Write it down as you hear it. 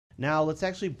Now, let's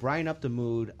actually brighten up the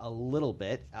mood a little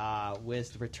bit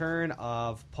with the return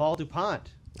of Paul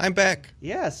DuPont. I'm back.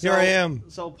 Yes. Here I am.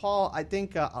 So, Paul, I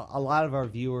think a lot of our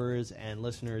viewers and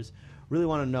listeners really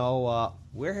want to know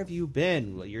where have you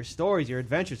been? Your stories, your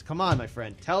adventures. Come on, my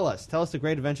friend. Tell us the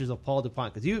great adventures of Paul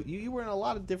DuPont, because you were in a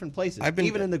lot of different places,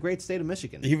 even in the great state of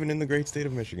Michigan. Even in the great state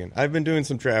of Michigan, I've been doing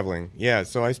some traveling. Yeah,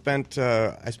 so I spent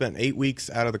 8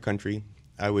 weeks out of the country.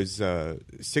 I was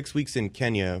 6 weeks in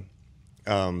Kenya,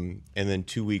 and then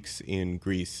 2 weeks in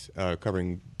Greece,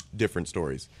 covering different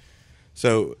stories.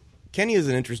 So Kenya is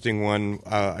an interesting one.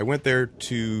 I went there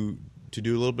to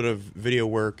do a little bit of video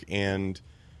work and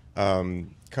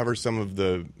cover some of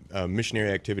the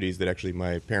missionary activities that actually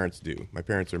my parents do. My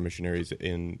parents are missionaries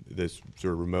in this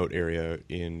sort of remote area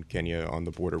in Kenya on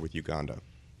the border with Uganda.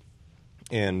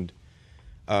 And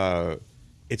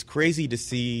it's crazy to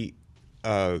see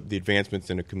the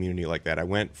advancements in a community like that. I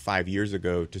went 5 years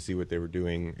ago to see what they were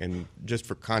doing. And just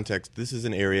for context, this is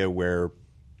an area where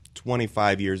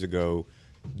 25 years ago,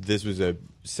 this was a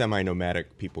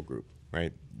semi-nomadic people group,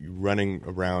 right? You're running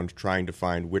around trying to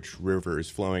find which river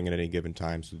is flowing at any given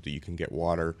time so that you can get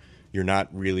water. You're not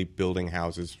really building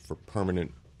houses for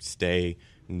permanent stay.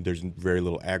 And there's very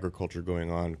little agriculture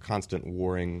going on, constant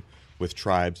warring with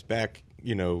tribes. Back,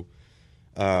 30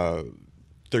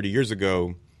 years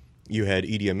ago, you had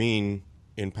Idi Amin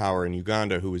in power in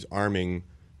Uganda who was arming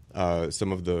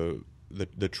some of the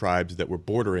tribes that were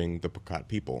bordering the Pokot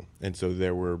people. And so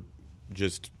there were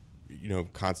just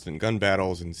constant gun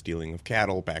battles and stealing of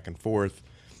cattle back and forth.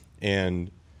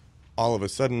 And all of a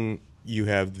sudden, you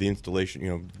have the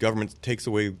installation, government takes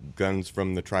away guns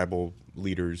from the tribal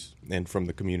leaders and from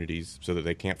the communities so that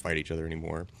they can't fight each other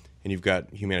anymore. And you've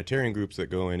got humanitarian groups that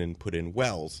go in and put in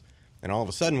wells. And all of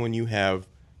a sudden, when you have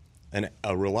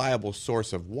a reliable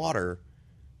source of water,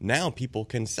 now people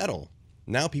can settle.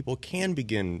 Now people can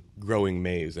begin growing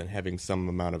maize and having some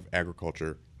amount of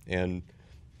agriculture and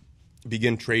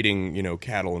begin trading,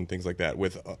 cattle and things like that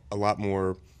with a lot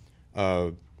more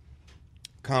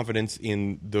confidence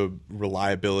in the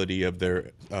reliability of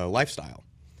their lifestyle.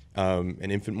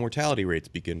 And infant mortality rates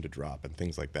begin to drop and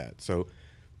things like that. So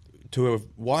to have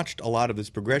watched a lot of this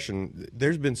progression,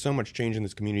 there's been so much change in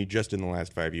this community just in the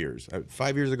last 5 years.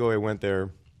 5 years ago, I went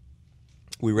there.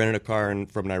 We rented a car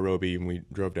from Nairobi, and we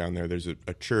drove down there. There's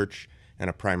a church and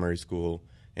a primary school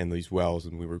and these wells,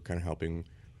 and we were kind of helping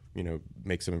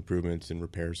make some improvements and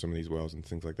repair some of these wells and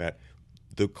things like that.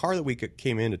 The car that we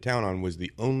came into town on was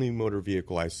the only motor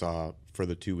vehicle I saw for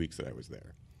the 2 weeks that I was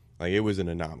there. Like, it was an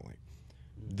anomaly.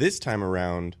 This time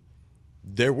around,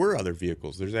 there were other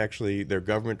vehicles. There are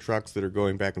government trucks that are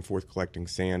going back and forth collecting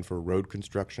sand for road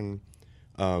construction.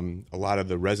 A lot of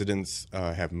the residents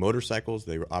have motorcycles.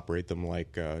 They operate them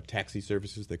like taxi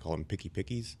services. They call them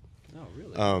picky-pickies. Oh,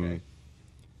 really? Okay.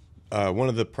 One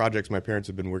of the projects my parents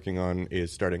have been working on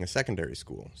is starting a secondary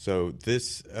school. So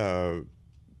this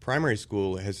primary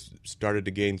school has started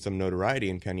to gain some notoriety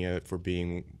in Kenya for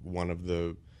being one of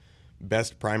the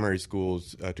best primary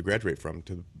schools to graduate from,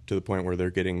 to the point where they're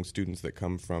getting students that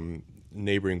come from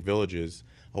neighboring villages.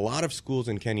 A lot of schools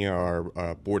in Kenya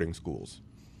are boarding schools.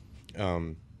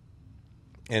 And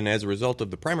as a result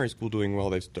of the primary school doing well,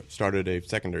 they started a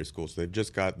secondary school. So they've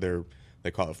just got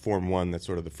they call it Form 1, that's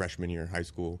sort of the freshman year of high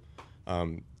school.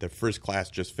 Their first class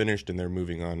just finished, and they're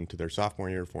moving on to their sophomore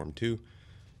year, Form 2.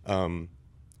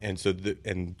 And so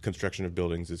construction of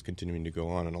buildings is continuing to go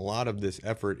on. And a lot of this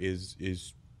effort is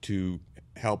to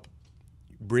help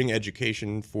bring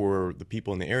education for the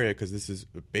people in the area, because this is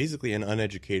basically an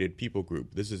uneducated people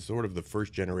group. This is sort of the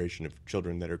first generation of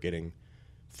children that are getting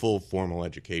full formal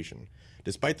education,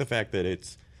 despite the fact that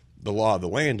it's the law of the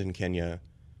land in Kenya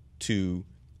to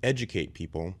educate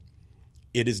people.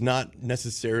 It is not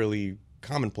necessarily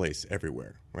commonplace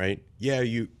everywhere, right? Yeah,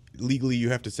 legally you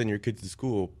have to send your kids to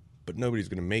school, but nobody's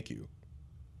going to make you.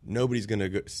 Nobody's going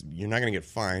to. You're not going to get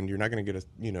fined. You're not going to get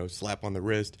a slap on the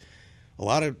wrist.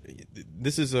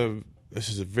 This is a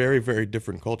very, very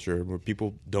different culture where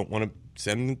people don't want to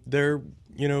send their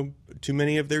too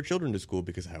many of their children to school,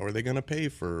 because how are they going to pay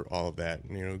for all of that?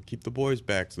 Keep the boys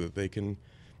back so that they can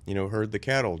herd the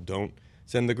cattle. Don't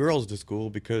send the girls to school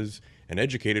because an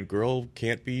educated girl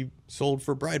can't be sold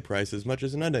for bride price as much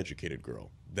as an uneducated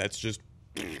girl. That's just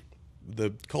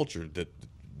the culture that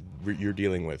you're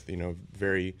dealing with.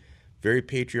 Very, very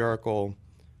patriarchal,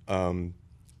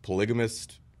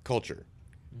 polygamist culture.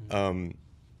 Mm-hmm.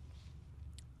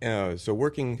 So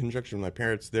working in conjunction with my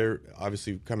parents, they're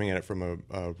obviously coming at it from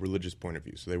a religious point of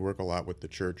view. So they work a lot with the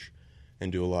church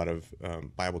and do a lot of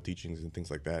Bible teachings and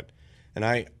things like that. And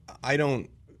I don't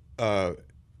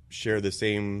share the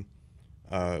same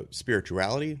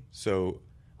spirituality. So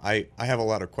I have a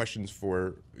lot of questions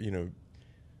for,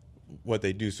 what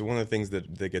they do. So one of the things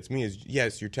that gets me is,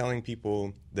 yes, you're telling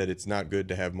people that it's not good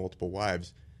to have multiple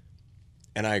wives.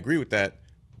 And I agree with that.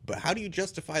 But how do you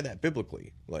justify that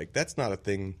biblically? Like, that's not a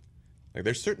thing. Like,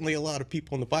 there's certainly a lot of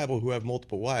people in the Bible who have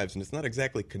multiple wives, and it's not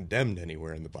exactly condemned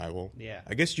anywhere in the Bible. Yeah.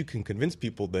 I guess you can convince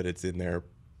people that it's in there,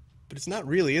 but it's not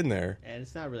really in there. And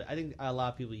it's not really. I think a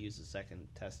lot of people use the Second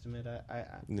Testament.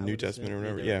 The New Testament or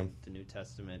whatever, yeah. The New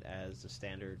Testament as the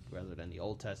standard rather than the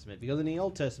Old Testament. Because in the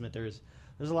Old Testament, there's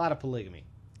a lot of polygamy.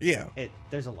 Yeah.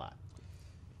 There's a lot.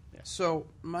 Yeah. So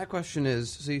my question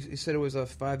is, so you said it was a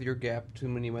 5-year gap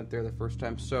between when you went there the first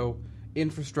time. So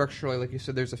infrastructurally, like you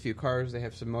said, there's a few cars. They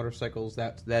have some motorcycles.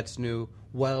 That's new.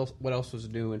 What else was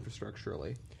new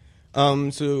infrastructurally?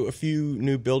 So a few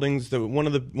new buildings. One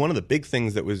of the big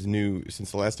things that was new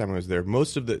since the last time I was there.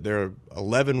 There are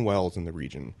 11 wells in the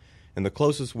region, and the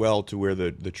closest well to where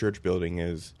the church building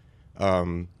is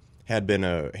had been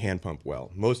a hand pump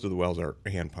well. Most of the wells are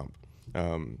hand pump,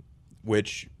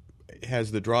 which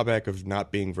has the drawback of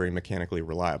not being very mechanically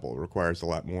reliable. It requires a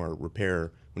lot more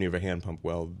repair when you have a hand pump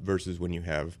well versus when you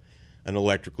have an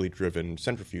electrically driven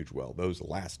centrifuge well. Those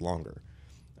last longer.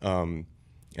 And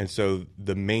so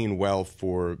the main well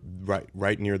for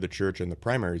right near the church and the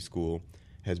primary school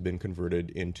has been converted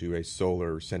into a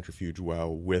solar centrifuge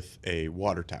well with a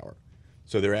water tower.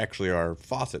 So there actually are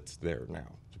faucets there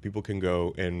now. So people can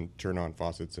go and turn on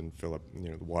faucets and fill up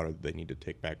the water that they need to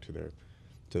take back to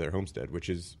their homestead, which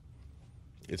is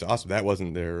it's awesome. That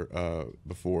wasn't there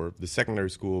before. The secondary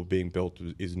school being built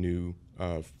is new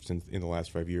since in the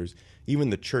last 5 years. Even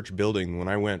the church building, when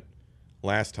I went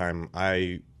last time,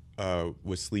 I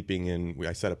was sleeping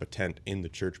I set up a tent in the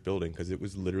church building because it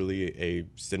was literally a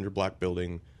cinder block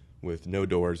building with no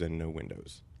doors and no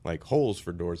windows. Like holes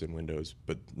for doors and windows,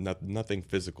 but nothing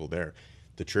physical there.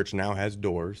 The church now has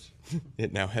doors.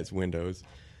 It now has windows.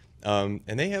 And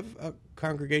they have a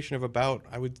congregation of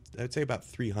I'd say about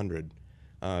 300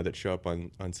 that show up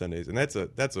on Sundays. And that's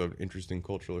an interesting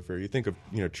cultural affair. You think of,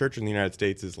 church in the United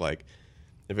States is like,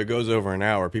 if it goes over an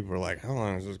hour, people are like, how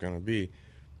long is this going to be?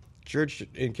 Church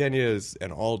in Kenya is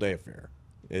an all-day affair.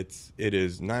 It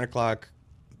is 9 o'clock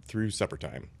through supper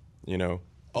time,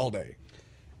 all day.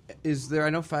 I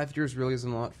know 5 years really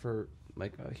isn't a lot for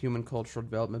like human cultural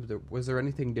development, but was there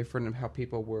anything different in how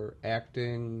people were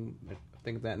acting,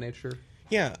 things of that nature?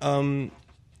 Yeah.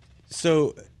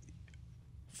 So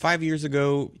 5 years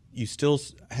ago, you still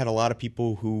had a lot of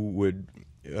people who would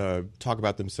talk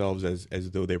about themselves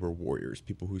as though they were warriors,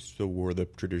 people who still wore the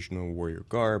traditional warrior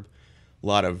garb. A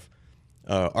lot of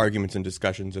arguments and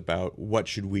discussions about what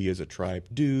should we as a tribe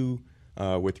do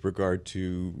with regard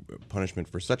to punishment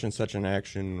for such and such an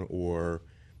action, or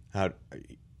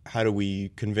how do we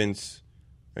convince,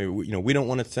 we don't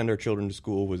want to send our children to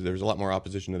school. There's a lot more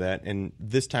opposition to that. And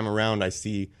this time around, I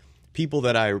see people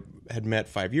that I had met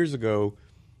 5 years ago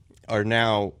are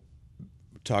now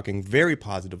talking very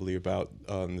positively about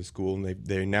the school, and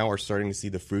they now are starting to see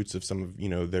the fruits of some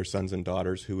of their sons and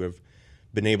daughters who have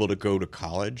been able to go to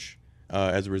college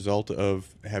as a result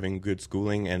of having good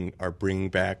schooling and are bringing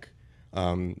back.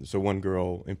 So one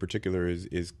girl in particular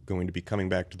is going to be coming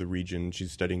back to the region.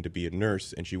 She's studying to be a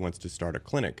nurse, and she wants to start a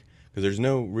clinic because there's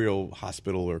no real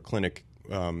hospital or clinic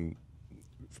in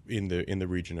the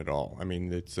region at all. I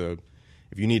mean, it's if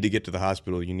you need to get to the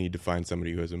hospital, you need to find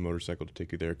somebody who has a motorcycle to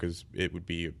take you there because it would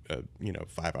be a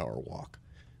 5-hour walk,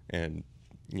 and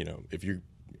if you're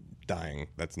dying,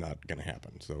 that's not going to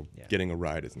happen. So getting a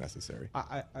ride is necessary.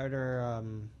 Are there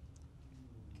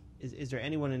is there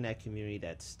anyone in that community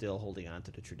that's still holding on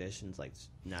to the traditions, like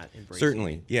not embracing?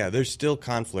 Certainly, yeah. There's still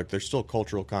conflict. There's still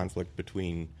cultural conflict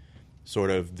between sort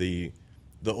of the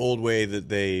old way that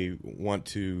they want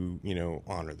to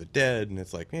honor the dead, and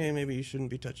it's like, hey, maybe you shouldn't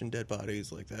be touching dead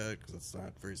bodies like that because it's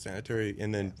not very sanitary.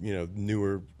 And then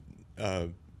newer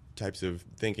types of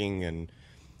thinking and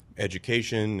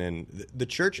education, and the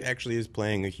church actually is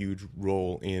playing a huge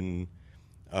role in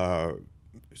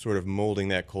sort of molding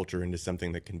that culture into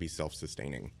something that can be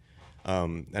self-sustaining.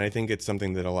 And I think it's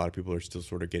something that a lot of people are still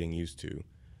sort of getting used to.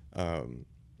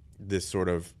 This sort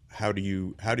of how do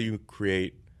you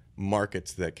create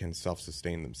markets that can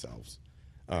self-sustain themselves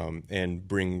and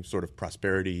bring sort of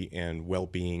prosperity and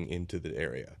well-being into the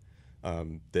area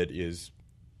that is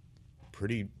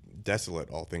pretty desolate,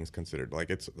 all things considered. Like,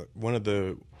 it's one of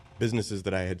the businesses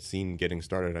that I had seen getting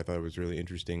started. I thought it was really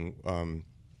interesting.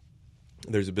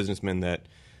 There's a businessman that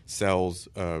sells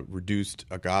reduced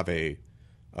agave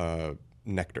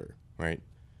nectar, right?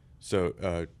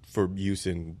 So for use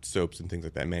in soaps and things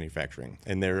like that, manufacturing.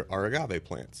 And there are agave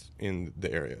plants in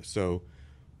the area. So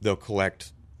they'll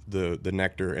collect the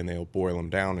nectar and they'll boil them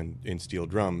down in steel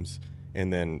drums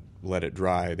and then let it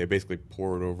dry. They basically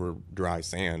pour it over dry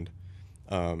sand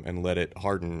and let it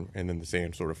harden, and then the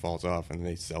sand sort of falls off, and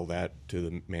they sell that to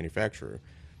the manufacturer.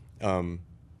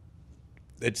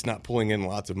 It's not pulling in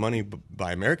lots of money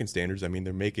by American standards. I mean,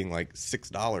 they're making like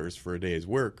 $6 for a day's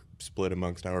work split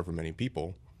amongst however many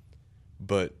people.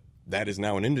 But that is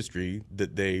now an industry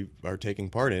that they are taking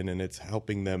part in, and it's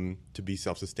helping them to be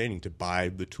self-sustaining, to buy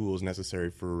the tools necessary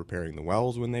for repairing the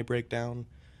wells when they break down.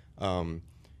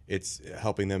 It's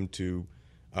helping them to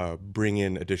bring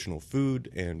in additional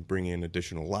food and bring in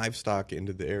additional livestock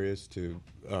into the areas to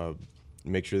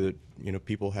make sure that, you know,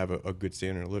 people have a good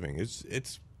standard of living.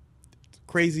 It's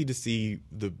crazy to see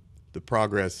the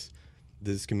progress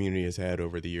this community has had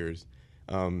over the years.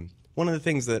 One of the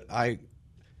things that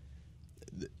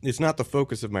it's not the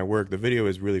focus of my work. The video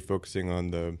is really focusing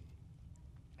on the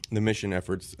mission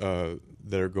efforts that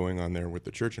are going on there with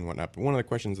the church and whatnot. But one of the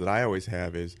questions that I always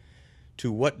have is,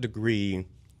 to what degree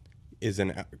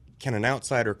can an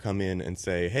outsider come in and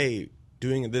say, hey,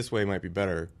 doing it this way might be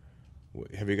better.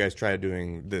 Have you guys tried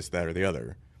doing this, that, or the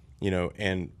other? You know,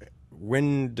 and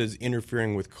when does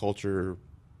interfering with culture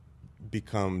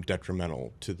become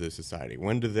detrimental to the society?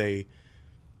 When do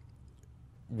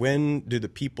the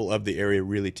people of the area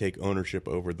really take ownership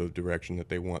over the direction that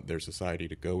they want their society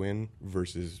to go in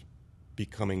versus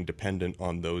becoming dependent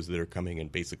on those that are coming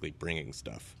and basically bringing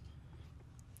stuff?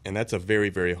 And that's a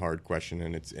very, very hard question,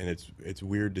 and it's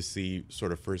weird to see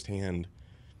sort of firsthand.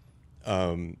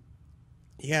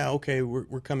 Yeah, okay,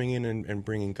 we're coming in and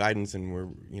bringing guidance, and we're,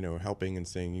 you know, helping and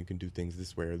saying you can do things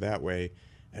this way or that way.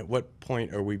 At what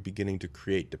point are we beginning to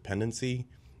create dependency,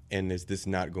 and is this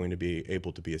not going to be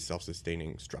able to be a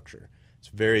self-sustaining structure? It's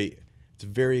a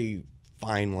very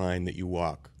fine line that you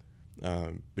walk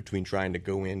between trying to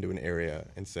go into an area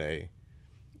and say,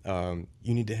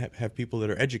 you need to have people that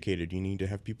are educated. You need to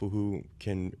have people who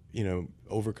can, you know,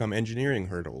 overcome engineering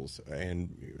hurdles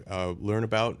and learn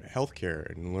about healthcare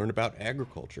and learn about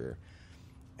agriculture,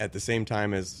 at the same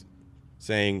time as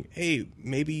saying, hey,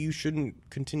 maybe you shouldn't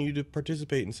continue to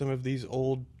participate in some of these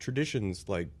old traditions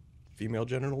like female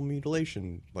genital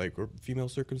mutilation, or female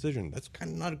circumcision. That's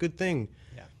kind of not a good thing.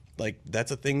 Yeah. Like, that's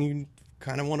a thing you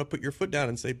kind of want to put your foot down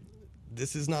and say,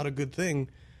 this is not a good thing.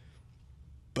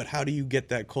 But how do you get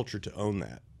that culture to own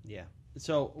that? Yeah.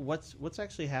 So what's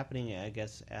actually happening, I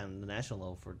guess, on the national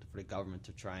level for the government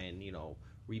to try and, you know,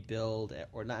 rebuild,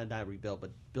 or not rebuild,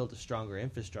 but build a stronger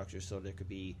infrastructure so there could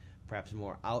be perhaps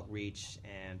more outreach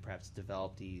and perhaps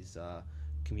develop these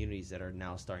communities that are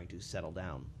now starting to settle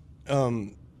down?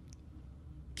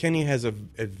 Kenya is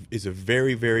a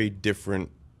very, very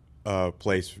different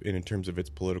place in terms of its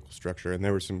political structure, and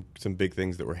there were some big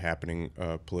things that were happening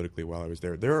politically while I was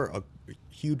there. There are a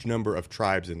huge number of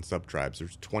tribes and sub-tribes.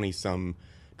 There's 20-some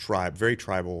very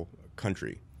tribal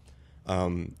country,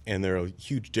 and there are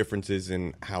huge differences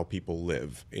in how people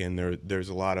live, and there's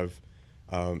a lot of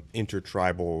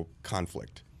intertribal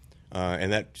conflict,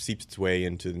 and that seeps its way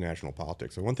into the national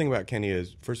politics. So one thing about Kenya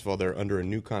is, first of all, they're under a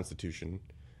new constitution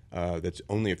that's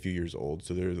only a few years old,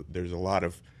 so there's a lot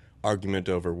of argument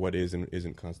over what is and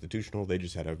isn't constitutional. They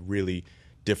just had a really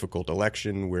difficult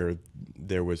election where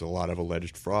there was a lot of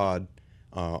alleged fraud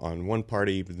on one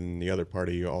party, but then the other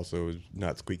party also is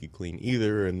not squeaky clean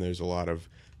either, and there's a lot of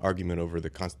argument over the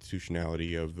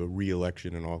constitutionality of the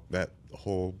re-election and all that.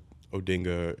 Whole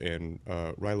Odinga and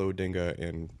Raila Odinga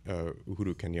and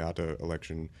Uhuru Kenyatta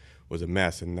election was a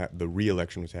mess, and that the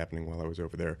re-election was happening while I was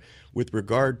over there. With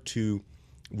regard to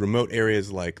remote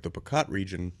areas like the Pokot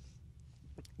region,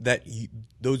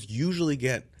 those usually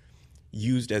get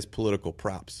used as political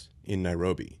props in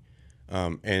Nairobi,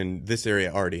 and this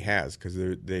area already has, because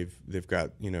they've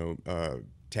got, you know,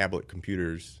 tablet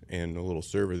computers and a little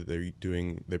server that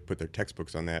they put their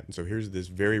textbooks on that, and so here's this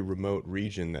very remote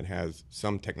region that has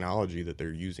some technology that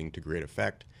they're using to great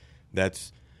effect.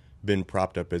 That's been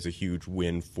propped up as a huge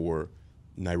win for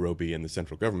Nairobi and the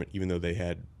central government, even though they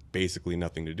had basically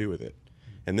nothing to do with it.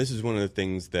 And this is one of the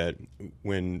things that,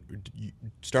 when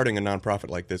starting a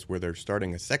nonprofit like this, where they're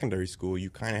starting a secondary school,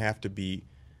 you kind of have to be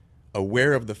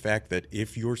aware of the fact that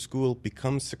if your school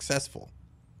becomes successful,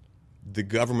 the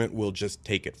government will just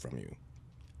take it from you.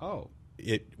 Oh.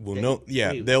 It will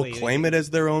they'll claim it as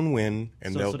their own win,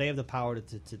 and so they have the power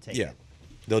to take it.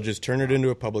 They'll just turn it into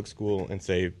a public school and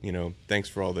say, you know, thanks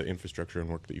for all the infrastructure and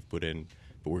work that you've put in,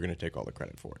 but we're going to take all the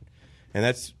credit for it. And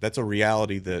that's a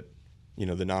reality that, you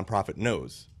know, the nonprofit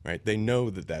knows, right? They know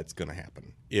that that's going to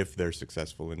happen if they're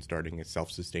successful in starting a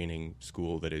self-sustaining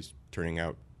school that is turning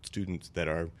out students that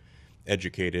are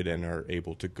educated and are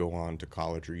able to go on to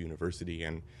college or university.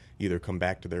 And, either come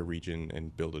back to their region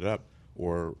and build it up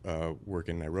or work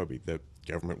in Nairobi. The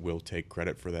government will take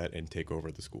credit for that and take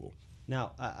over the school.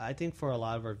 Now, I think for a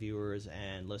lot of our viewers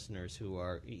and listeners who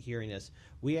are hearing this,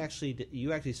 you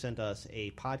actually sent us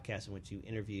a podcast in which you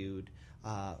interviewed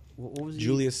what was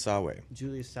Julius Sawe.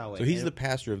 Julius Sawe. So he's the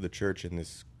pastor of the church in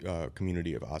this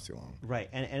community of Osilong. Right,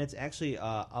 and it's actually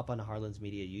up on the Heartlands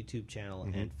Media YouTube channel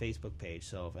and Facebook page.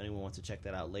 So if anyone wants to check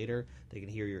that out later, they can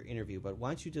hear your interview. But why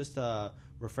don't you just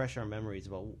refresh our memories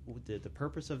about the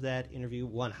purpose of that interview?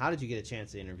 One, how did you get a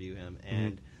chance to interview him?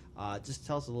 And just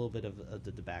tell us a little bit of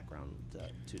the background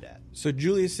to that. So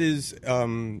Julius is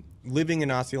living in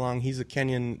Osilong. He's a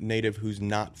Kenyan native who's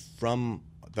not from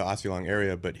the Osilong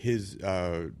area, but his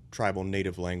tribal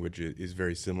native language is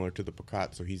very similar to the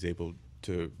Pukot, so he's able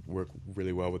to work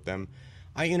really well with them.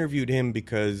 I interviewed him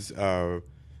because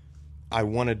I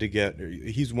wanted to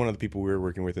he's one of the people we were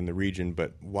working with in the region,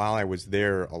 but while I was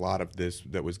there, a lot of this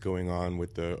that was going on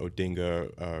with the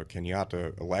Odinga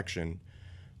Kenyatta election,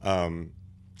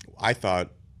 I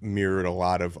thought mirrored a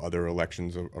lot of other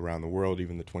elections around the world,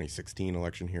 even the 2016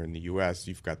 election here in the U.S.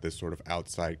 You've got this sort of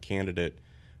outside candidate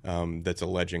that's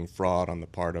alleging fraud on the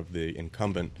part of the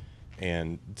incumbent,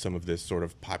 and some of this sort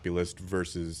of populist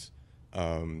versus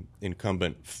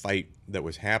incumbent fight that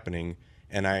was happening.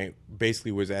 And I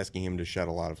basically was asking him to shed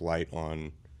a lot of light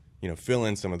on, fill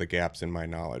in some of the gaps in my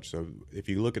knowledge. So if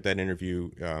you look at that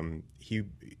interview,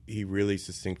 he really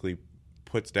succinctly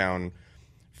puts down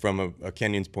from a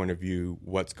Kenyan's point of view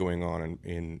what's going on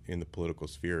in the political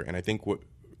sphere. And I think what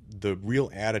the real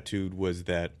attitude was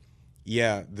that,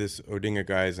 yeah, this Odinga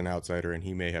guy is an outsider and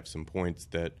he may have some points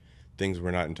that things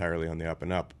were not entirely on the up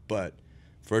and up. But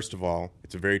first of all,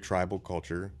 it's a very tribal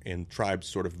culture, and tribes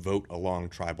sort of vote along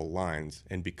tribal lines.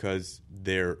 And because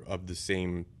they're of the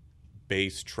same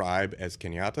base tribe as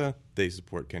Kenyatta, they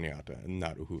support Kenyatta and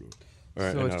not Uhuru.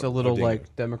 So it's a little Odinga.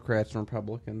 Like Democrats and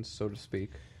Republicans, so to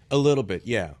speak. A little bit,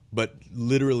 yeah. But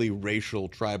literally racial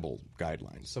tribal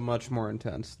guidelines. So much more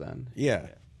intense then. Yeah.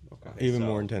 Okay. Even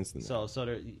more intense than that. So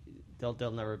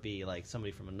there'll never be like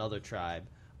somebody from another tribe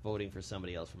voting for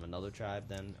somebody else from another tribe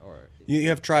then, or you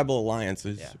have tribal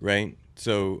alliances, right?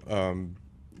 So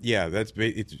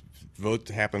it's votes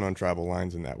happen on tribal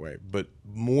lines in that way. But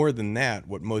more than that,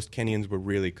 what most Kenyans were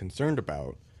really concerned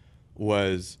about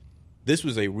was this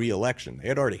was a re-election. They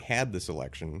had already had this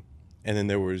election, and then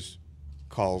there was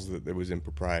calls that there was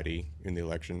impropriety in the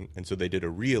election, and so they did a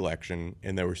re-election,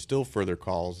 and there were still further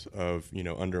calls of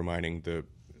undermining the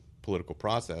political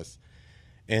process.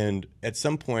 And at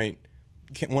some point,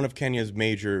 one of Kenya's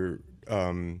major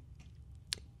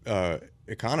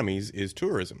economies is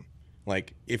tourism.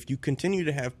 Like, if you continue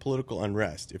to have political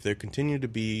unrest, if there continue to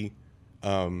be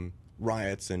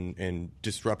riots and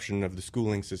disruption of the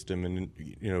schooling system, and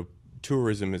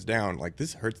tourism is down, like,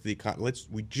 this hurts the economy.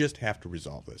 We just have to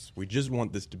resolve this. We just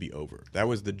want this to be over. That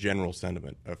was the general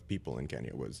sentiment of people in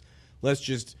Kenya, was let's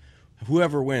just,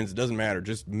 whoever wins, it doesn't matter,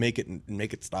 just make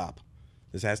it stop.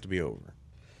 This has to be over.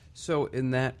 So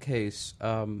in that case,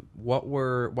 what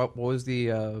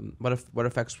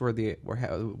effects were let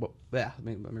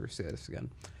me say this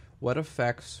again. What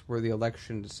effects were the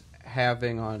elections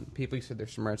having on people? You said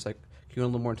there's some rights. Like, can you go a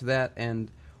little more into that?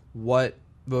 And what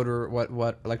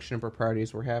election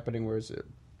improprieties were happening? Can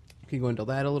you go into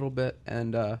that a little bit?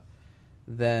 And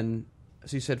then,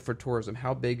 so you said for tourism,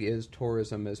 how big is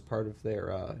tourism as part of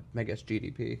their, I guess,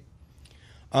 GDP?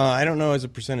 I don't know as a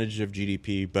percentage of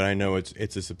GDP, but I know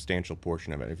it's a substantial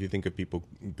portion of it. If you think of people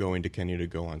going to Kenya to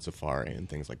go on safari and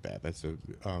things like that, that's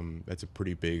a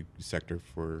pretty big sector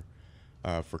for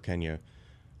Kenya.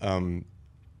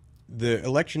 The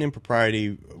election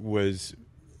impropriety was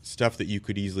stuff that you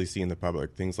could easily see in the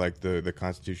public. Things like the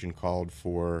Constitution called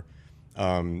for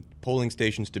polling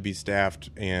stations to be staffed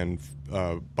and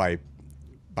by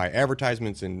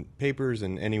advertisements in papers,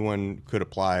 and anyone could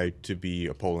apply to be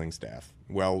a polling staff.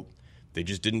 Well, they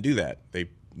just didn't do that.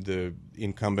 The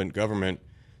incumbent government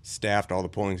staffed all the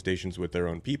polling stations with their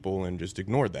own people and just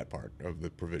ignored that part of the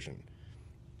provision.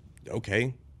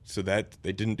 Okay, so that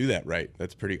they didn't do that right.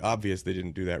 That's pretty obvious they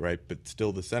didn't do that right, but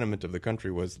still the sentiment of the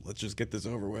country was, let's just get this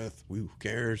over with. Who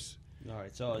cares? All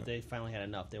right, so they finally had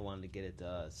enough. They wanted to get it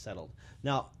settled.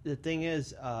 Now, the thing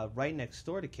is, right next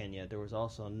door to Kenya, there was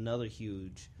also another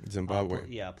huge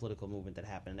Zimbabwe. Political movement that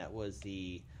happened. That was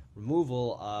the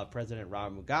removal of President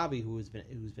Robert Mugabe, who's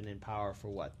been in power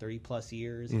for 30+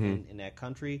 years in that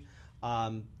country.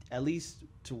 At least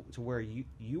to where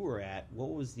you were at,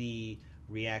 what was the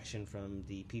reaction from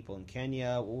the people in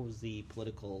Kenya? What was the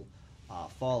political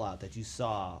fallout that you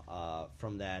saw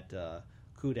from that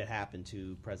coup that happened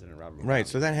to President Robert Mugabe. Right.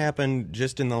 So that happened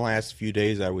just in the last few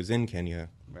days I was in Kenya.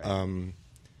 Right.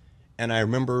 And I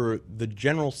remember the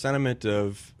general sentiment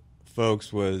of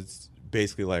folks was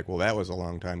basically like, well, that was a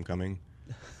long time coming.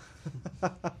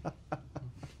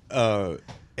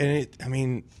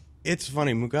 It's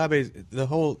funny. The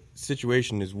whole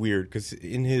situation is weird because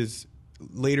in his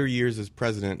later years as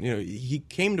president, he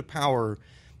came to power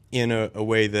in a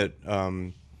way that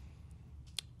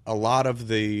a lot of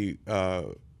the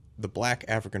black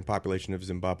African population of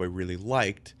Zimbabwe really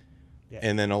liked. Yeah.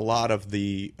 And then a lot of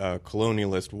the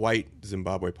colonialist white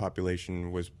Zimbabwe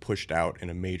population was pushed out in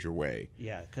a major way.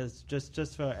 Yeah, because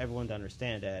just for everyone to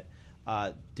understand that,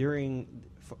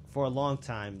 for a long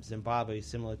time, Zimbabwe,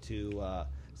 similar to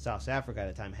South Africa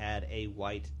at the time, had a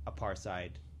white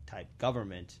apartheid-type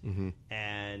government. Mm-hmm.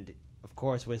 And, of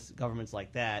course, with governments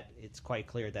like that, it's quite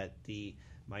clear that the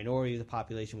minority of the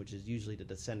population, which is usually the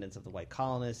descendants of the white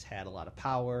colonists, had a lot of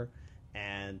power.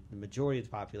 And the majority of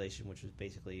the population, which was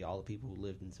basically all the people who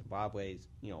lived in Zimbabwe,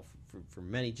 for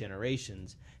many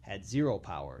generations, had zero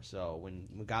power. So when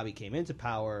Mugabe came into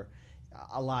power,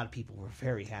 a lot of people were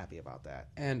very happy about that.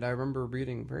 And I remember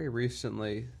reading very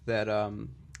recently that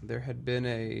there had been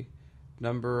a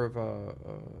number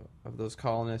of those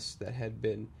colonists that had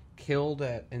been killed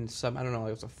in some, I don't know,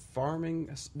 it was a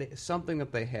farming, something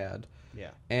that they had. Yeah.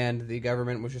 And the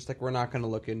government was just like, we're not going to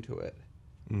look into it.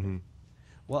 Mm-hmm.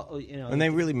 Well, and they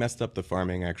really messed up the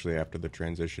farming actually after the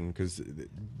transition because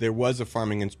there was a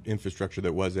farming infrastructure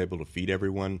that was able to feed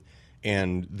everyone,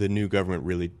 and the new government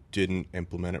really didn't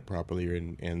implement it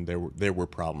properly, and there were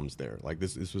problems there. Like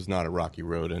this was not a rocky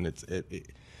road, and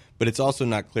but it's also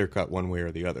not clear cut one way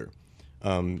or the other.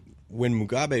 When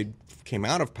Mugabe came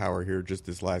out of power here just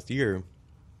this last year,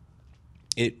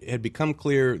 it had become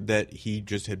clear that he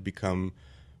just had become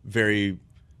very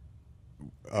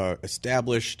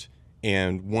established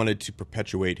and wanted to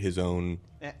perpetuate his own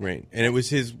reign. And it was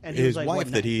his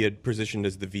wife that he had positioned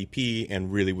as the VP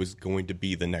and really was going to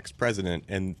be the next president.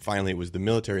 And finally it was the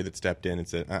military that stepped in and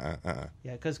said,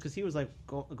 Yeah, because he was like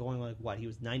going like, what? He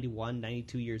was 91,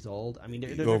 92 years old. I mean,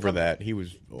 he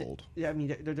was old. Yeah, I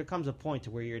mean, there comes a point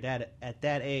to where you're at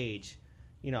that age,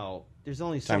 there's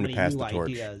only so many new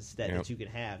ideas that you can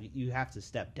have. You have to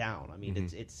step down. I mean,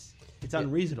 mm-hmm. it's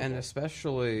unreasonable. And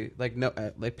especially, like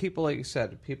people, like you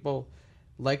said, people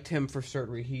liked him for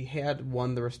certain reasons. He had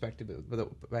won the respect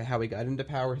by how he got into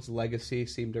power. His legacy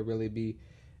seemed to really be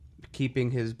keeping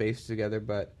his base together,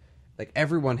 but like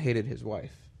everyone hated his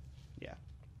wife. Yeah.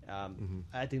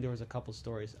 I think there was a couple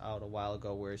stories out a while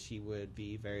ago where she would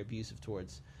be very abusive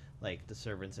towards like the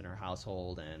servants in her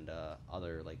household and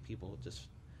other like people just,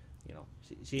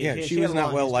 she was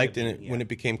not well liked in it when it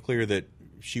became clear that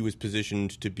she was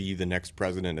positioned to be the next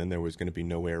president and there was going to be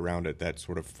no way around it. That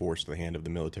sort of forced the hand of the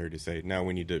military to say, no,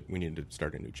 we need to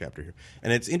start a new chapter here.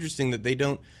 And it's interesting that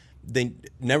they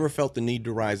never felt the need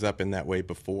to rise up in that way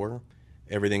before.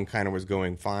 Everything kind of was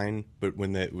going fine, but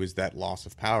when it was that loss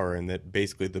of power and that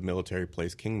basically the military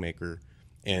plays kingmaker,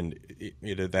 and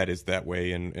that is that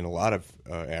way in a lot of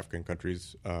African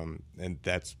countries, and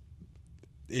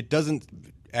it doesn't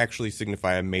actually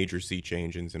signify a major sea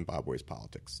change in Zimbabwe's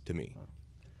politics to me.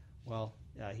 Well,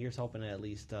 here's hoping at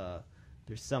least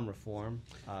there's some reform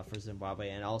for Zimbabwe,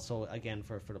 and also again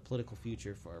for the political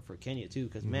future for Kenya too.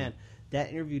 Because mm-hmm. man,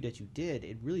 that interview that you did,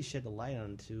 it really shed the light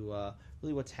onto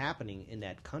really what's happening in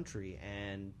that country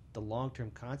and the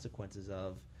long-term consequences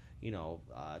of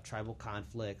tribal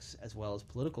conflicts as well as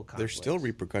political conflicts. There's still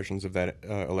repercussions of that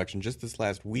election. Just this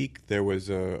last week, there was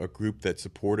a group that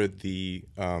supported the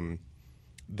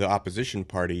opposition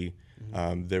party.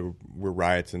 Mm-hmm. There were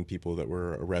riots and people that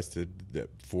were arrested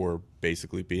for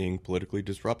basically being politically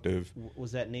disruptive.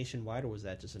 Was that nationwide or was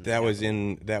that just in that was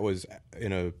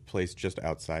in a place just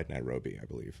outside Nairobi, I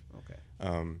believe. Okay.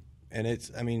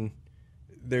 And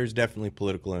there's definitely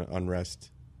political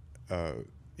unrest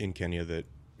in Kenya that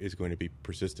is going to be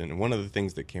persistent. And one of the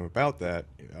things that came about that,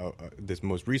 this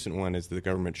most recent one, is the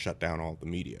government shut down all the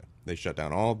media. They shut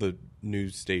down all the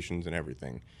news stations and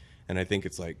everything. And I think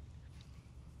it's like,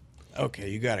 okay,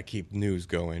 you got to keep news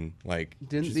going. Like,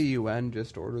 didn't the UN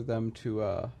just order them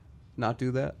to not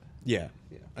do that? Yeah.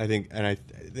 I think, and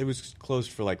it was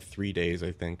closed for like 3 days.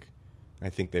 I think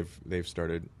they've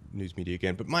started news media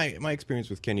again. But my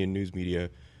experience with Kenyan news media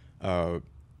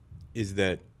is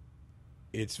that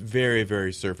it's very,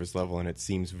 very surface level, and it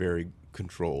seems very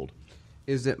controlled.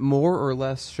 Is it more or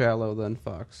less shallow than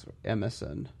Fox,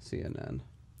 MSN, CNN?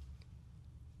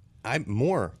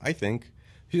 More, I think.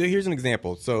 Here's an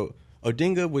example. So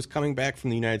Odinga was coming back from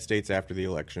the United States after the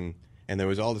election, And there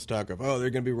was all this talk of, oh, there are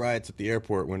going to be riots at the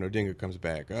airport when Odinga comes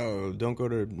back. Oh, don't go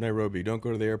to Nairobi. Don't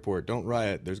go to the airport. Don't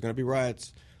riot. There's going to be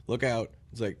riots. Look out.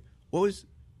 It's like, who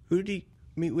did he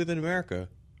meet with in America?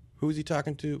 Who was he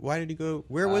talking to? Why did he go?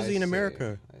 Where was he in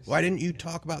America? Why didn't you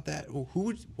talk about that?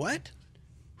 What?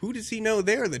 Who does he know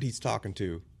there that he's talking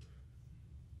to?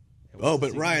 Oh,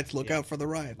 but riots. Look out for the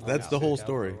riots. That's the whole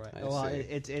story. Well,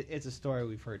 it's a story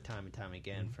we've heard time and time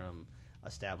again from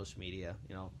established media.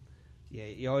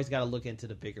 You always got to look into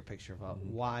the bigger picture about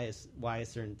why is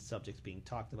certain subjects being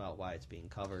talked about, why it's being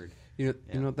covered. You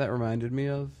know what that reminded me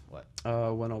of? What?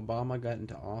 When Obama got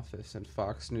into office and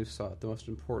Fox News thought the most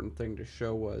important thing to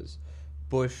show was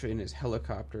Bush in his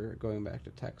helicopter going back to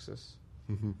Texas.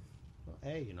 Mm-hmm. Well,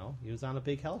 hey, he was on a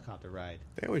big helicopter ride.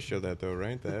 They always show that, though,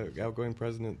 right? The outgoing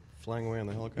president flying away on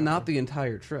the helicopter. Not the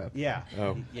entire trip. Yeah.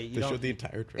 Oh, they showed the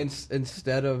entire trip.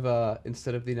 Instead of the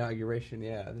inauguration,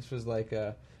 yeah, this was like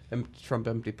a Trump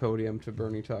empty podium to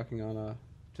Bernie talking on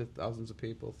to thousands of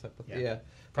people. Type of, yeah.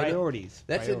 Priorities.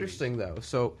 That's interesting, though.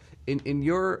 So in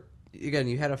your, again,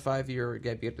 you had a 5-year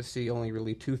gap. You get to see only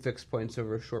really 2 fixed points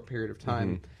over a short period of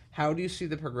time. Mm-hmm. How do you see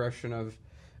the progression of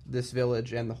this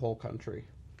village and the whole country?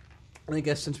 And I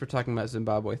guess since we're talking about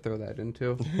Zimbabwe, throw that in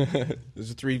too.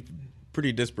 There's 3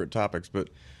 pretty disparate topics, but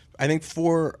I think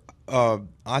for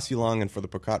Asilong and for the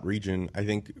Pokot region, I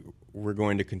think we're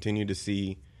going to continue to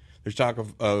see. There's talk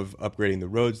of upgrading the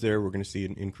roads there. We're going to see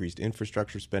an increased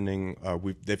infrastructure spending.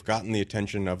 They've gotten the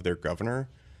attention of their governor,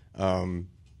 and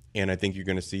I think you're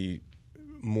going to see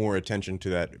more attention to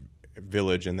that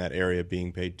village and that area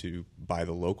being paid to by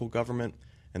the local government,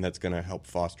 and that's going to help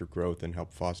foster growth and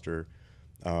help foster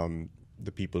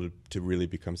the people to really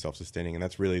become self-sustaining. And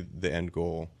that's really the end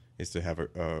goal, is to have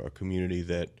a community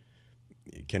that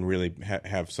can really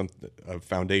have a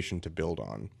foundation to build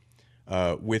on.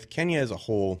 With Kenya as a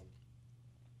whole,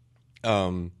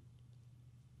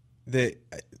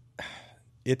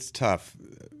 it's tough.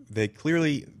 They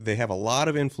have a lot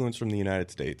of influence from the United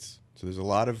States. So there's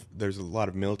a lot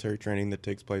of military training that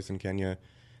takes place in Kenya,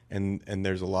 and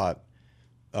there's a lot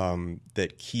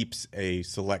that keeps a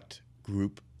select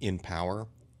group in power,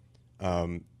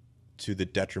 to the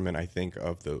detriment, I think,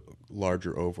 of the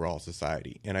larger overall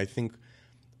society. And I think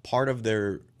part of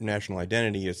their national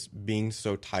identity is being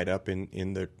so tied up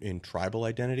in tribal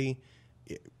identity.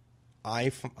 I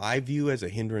view as a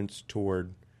hindrance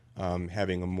toward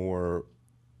having a more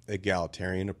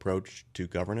egalitarian approach to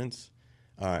governance,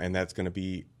 and that's going to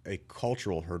be a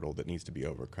cultural hurdle that needs to be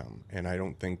overcome. And I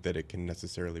don't think that it can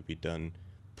necessarily be done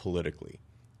politically.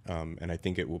 And I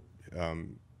think it will.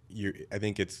 You're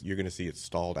going to see it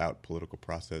stalled out political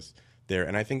process there,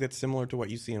 and I think that's similar to what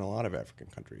you see in a lot of African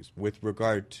countries. With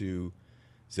regard to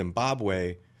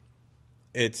Zimbabwe,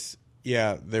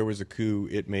 there was a coup.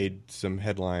 It made some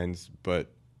headlines,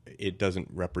 but it doesn't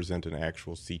represent an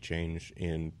actual sea change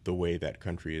in the way that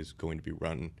country is going to be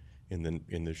run in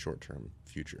the short-term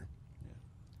future. Yeah.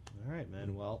 All right,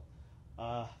 man. Well,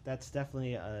 that's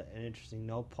definitely an interesting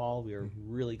note, Paul. We are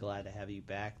really glad to have you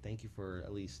back. Thank you for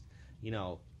at least,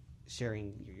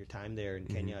 sharing your time there in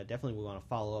Kenya. Definitely we want to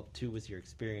follow up, too, with your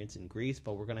experience in Greece,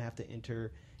 but we're going to have to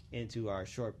enter into our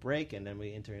short break, and then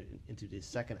we enter into the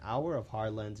second hour of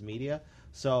Hard Lens Media.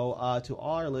 So to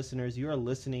all our listeners, you are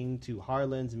listening to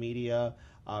Hard Lens Media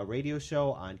radio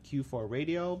show on Q4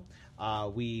 Radio.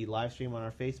 We live stream on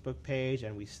our Facebook page,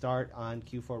 and we start on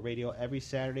Q4 Radio every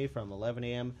Saturday from 11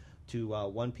 a.m. to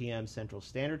 1 p.m. Central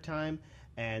Standard Time.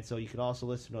 And so you can also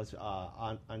listen to us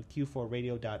on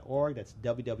q4radio.org. That's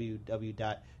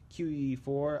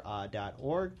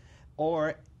www.qe4.org.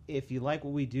 Or if you like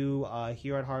what we do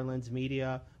here at Hard Lens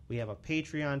Media, we have a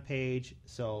Patreon page.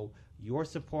 So your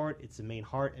support, it's the main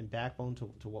heart and backbone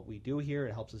to what we do here.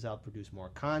 It helps us out produce more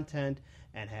content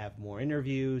and have more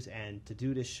interviews and to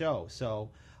do this show.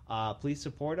 So please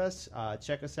support us.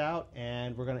 Check us out.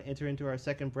 And we're going to enter into our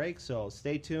second break. So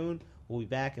stay tuned. We'll be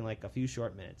back in like a few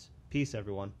short minutes. Peace,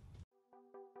 everyone.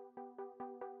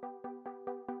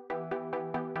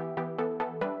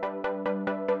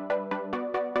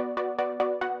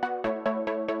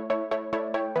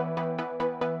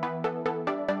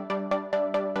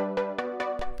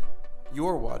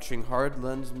 You're watching Hard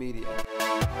Lens Media.